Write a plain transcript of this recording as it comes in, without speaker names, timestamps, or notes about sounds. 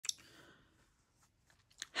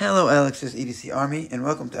Hello, Alex's EDC Army, and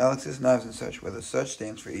welcome to Alex's Knives and Such, where the such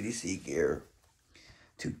stands for EDC gear.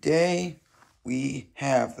 Today, we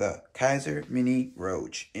have the Kizer Mini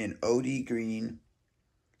Roach in OD green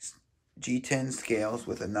G10 scales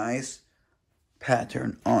with a nice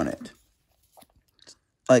pattern on it,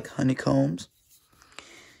 like honeycombs,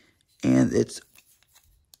 and it's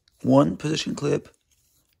one position clip,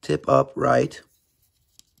 tip up right,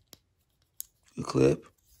 clip,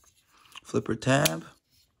 flipper tab,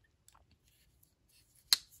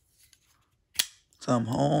 thumb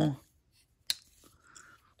hole,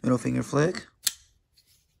 middle finger flick,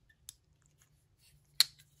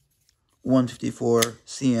 154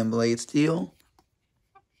 cm blade steel,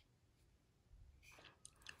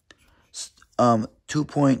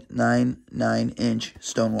 2.99 inch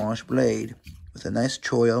stonewash blade with a nice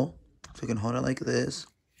choil, so you can hold it like this,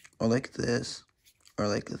 or like this, or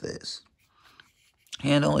like this.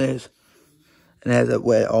 Handle is,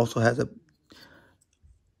 it also has a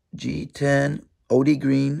G10 OD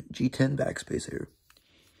green G10 backspacer,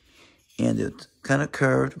 and it's kind of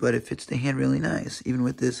curved, but it fits the hand really nice, even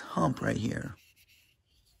with this hump right here.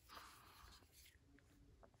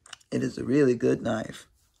 It is a really good knife,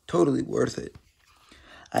 totally worth it.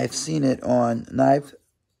 I've seen it on Knife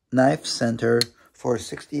Center for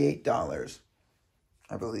 $68,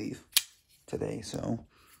 I believe, today, so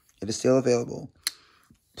it is still available.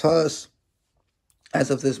 Plus,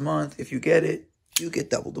 as of this month, if you get it, you get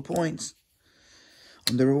double the points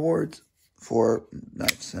on the rewards for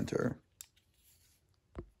Knife Center.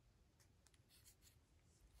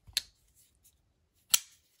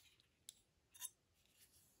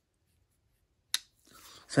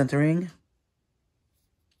 Centering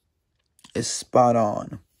is spot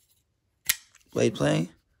on. Blade play,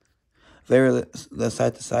 very the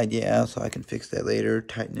side to side, yeah, so I can fix that later,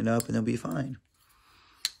 tighten it up, and it'll be fine.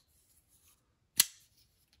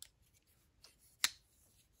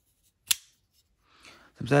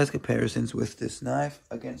 Some size comparisons with this knife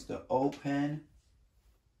against the O-Pen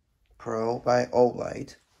Pro by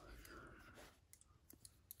Olight.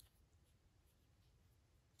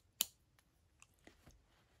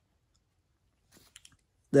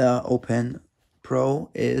 The O-Pen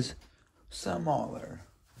Pro is smaller.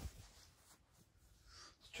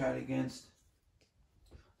 Let's try it against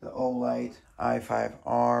the Olight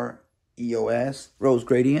i5R EOS Rose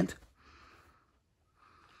Gradient.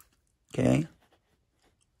 Okay.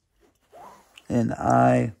 And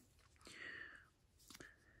the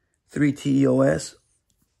i3T EOS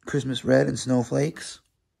Christmas Red and Snowflakes.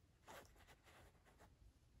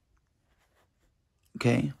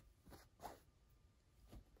 Okay.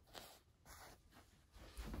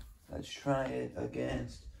 Let's try it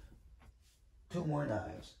against two more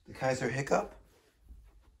knives. The Kizer Hiccup.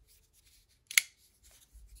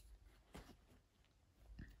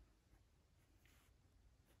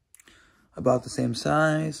 About the same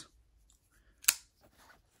size.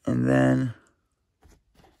 And then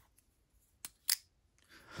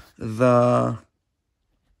the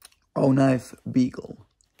O-Knife Beagle.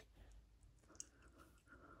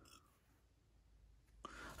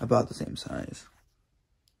 About the same size.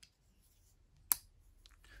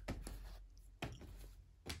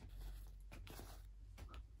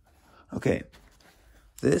 Okay,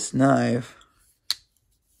 this knife,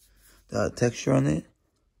 the texture on it,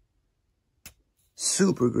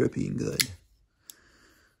 super grippy and good.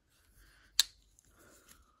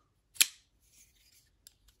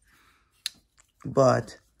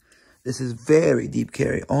 But this is very deep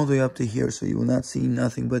carry, all the way up to here, so you will not see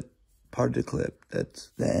nothing but part of the clip. That's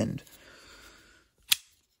the end.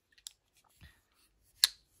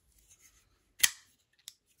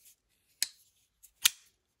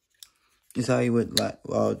 Is how you would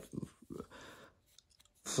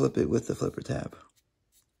flip it with the flipper tab.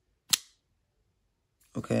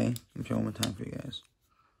 Okay, I'm showing one more time for you guys.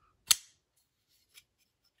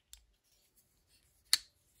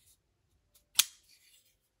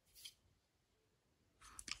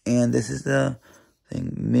 And this is the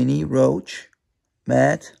thing, Mini Roach,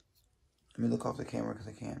 Matt. Let me look off the camera because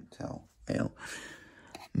I can't tell.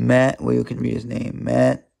 Matt, well, you can read his name,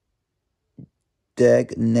 Matt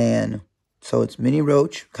Degnan. So it's Mini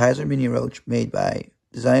Roach, Kizer Mini Roach, made by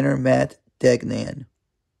designer Matt Degnan.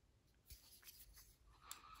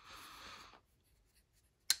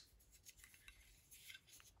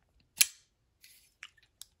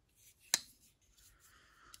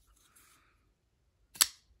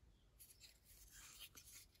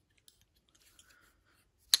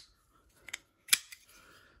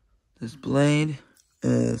 This blade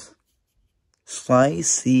is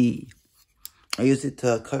spicy. I use it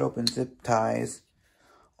to cut open zip ties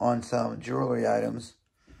on some jewelry items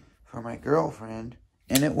for my girlfriend,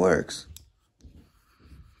 and it works.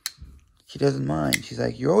 She doesn't mind. She's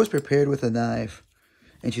like, you're always prepared with a knife.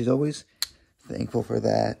 And she's always thankful for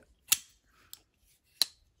that.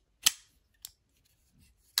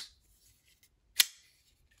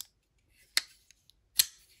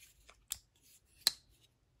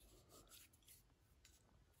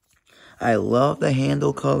 I love the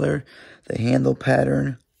handle color, the handle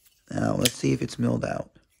pattern. Now, let's see if it's milled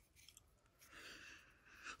out.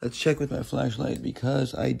 Let's check with my flashlight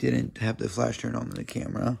because I didn't have the flash turned on the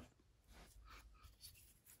camera.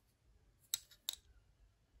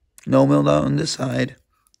 No milled out on this side.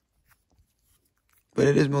 But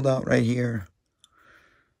it is milled out right here.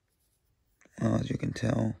 As you can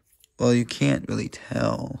tell. Well, you can't really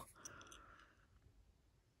tell.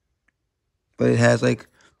 But it has like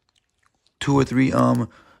 2 or 3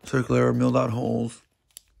 circular milled out holes.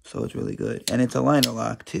 So it's really good. And it's a liner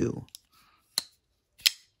lock too.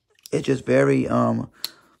 It's just very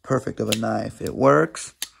perfect of a knife. It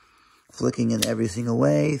works. Flicking in every single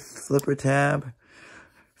way. Flipper tab.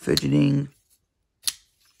 Fidgeting.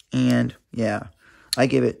 And yeah. I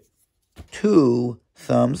give it 2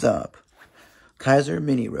 thumbs up. Kizer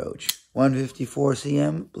Mini Roach. 154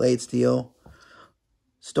 cm blade steel.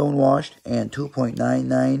 Stone washed and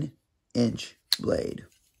 2.99 inch blade.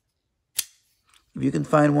 If you can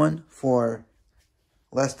find one for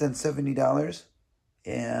less than $70,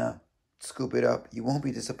 yeah, scoop it up. You won't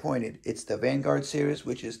be disappointed. It's the Vanguard series,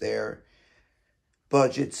 which is their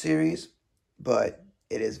budget series, but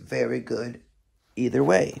it is very good either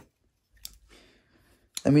way.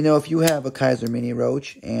 Let me know if you have a Kizer Mini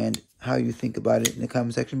Roach and how you think about it in the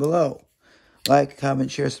comment section below. Like,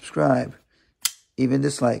 comment, share, subscribe. Even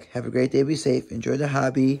dislike. Have a great day. Be safe. Enjoy the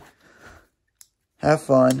hobby. Have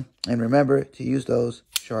fun. And remember to use those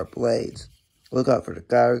sharp blades. Look out for the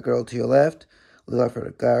guy or girl to your left. Look out for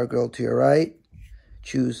the guy or girl to your right.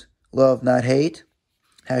 Choose love, not hate.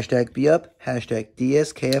 Hashtag be up. Hashtag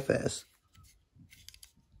DSKFS.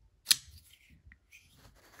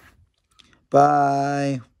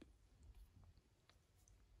 Bye.